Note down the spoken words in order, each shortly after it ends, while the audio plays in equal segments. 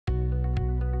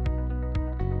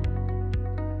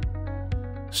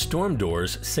Storm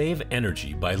doors save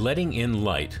energy by letting in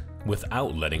light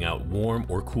without letting out warm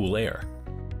or cool air.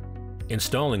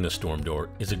 Installing the storm door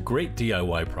is a great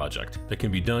DIY project that can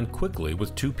be done quickly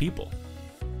with 2 people.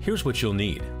 Here's what you'll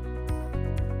need.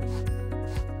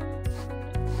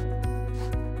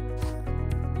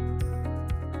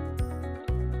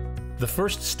 The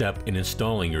first step in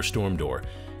installing your storm door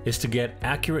is to get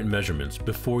accurate measurements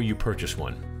before you purchase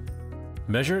one.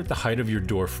 Measure the height of your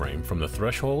door frame from the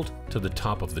threshold to the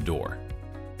top of the door.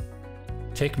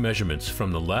 Take measurements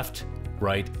from the left,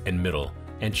 right, and middle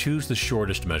and choose the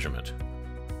shortest measurement.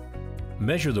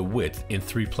 Measure the width in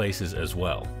 3 places as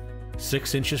well: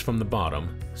 6 inches from the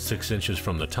bottom, 6 inches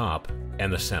from the top,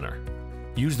 and the center.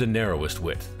 Use the narrowest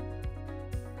width.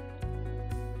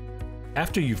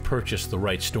 After you've purchased the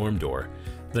right storm door,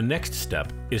 the next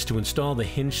step is to install the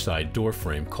Hinge-Side door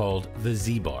frame called the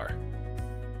Z-bar.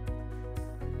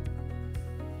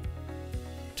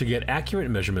 To get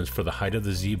accurate measurements for the height of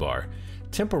the Z-bar,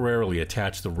 temporarily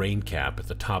attach the rain cap at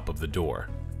the top of the door.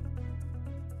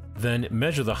 Then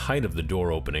measure the height of the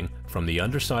door opening from the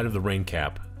underside of the rain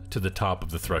cap to the top of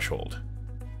the threshold.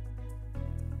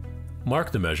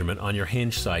 Mark the measurement on your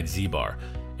Hinge-Side Z-bar,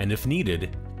 and if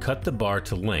needed, cut the bar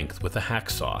to length with a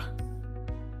hacksaw.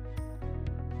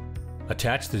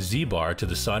 Attach the Z-bar to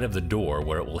the side of the door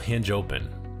where it will hinge open.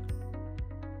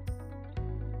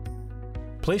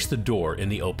 Place the door in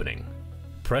the opening.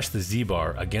 Press the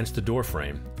Z-bar against the door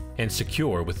frame and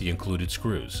secure with the included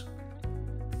screws.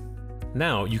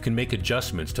 Now you can make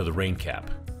adjustments to the rain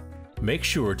cap. Make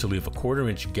sure to leave a 1/4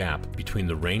 inch gap between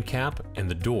the rain cap and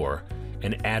the door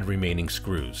and add remaining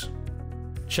screws.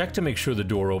 Check to make sure the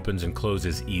door opens and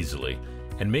closes easily,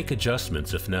 and make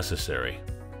adjustments if necessary.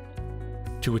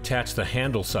 To attach the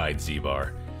handle side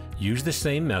Z-bar, use the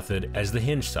same method as the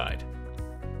hinge side.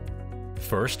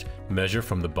 First, measure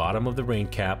from the bottom of the rain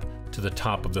cap to the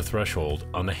top of the threshold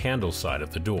on the handle side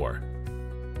of the door.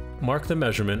 Mark the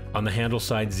measurement on the handle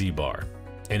side Z-bar,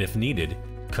 and if needed,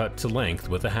 cut to length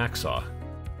with a hacksaw.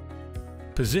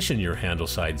 Position your handle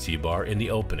side Z-bar in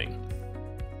the opening.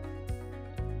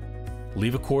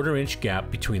 Leave a 1/4 inch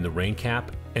gap between the rain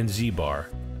cap and Z-bar,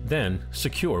 then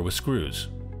secure with screws.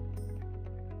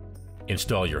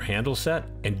 Install your handle set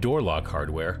and door lock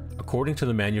hardware according to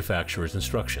the manufacturer's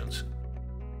instructions.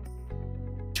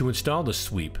 To install the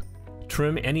sweep,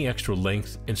 trim any extra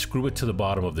length and screw it to the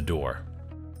bottom of the door.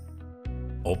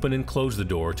 Open and close the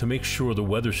door to make sure the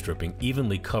weather stripping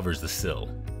evenly covers the sill.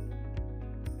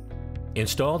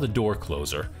 Install the door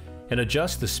closer and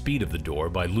adjust the speed of the door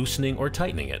by loosening or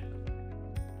tightening it.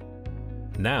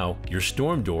 Now, your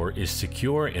storm door is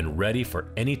secure and ready for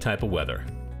any type of weather.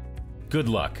 Good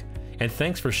luck, and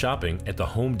thanks for shopping at the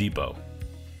Home Depot.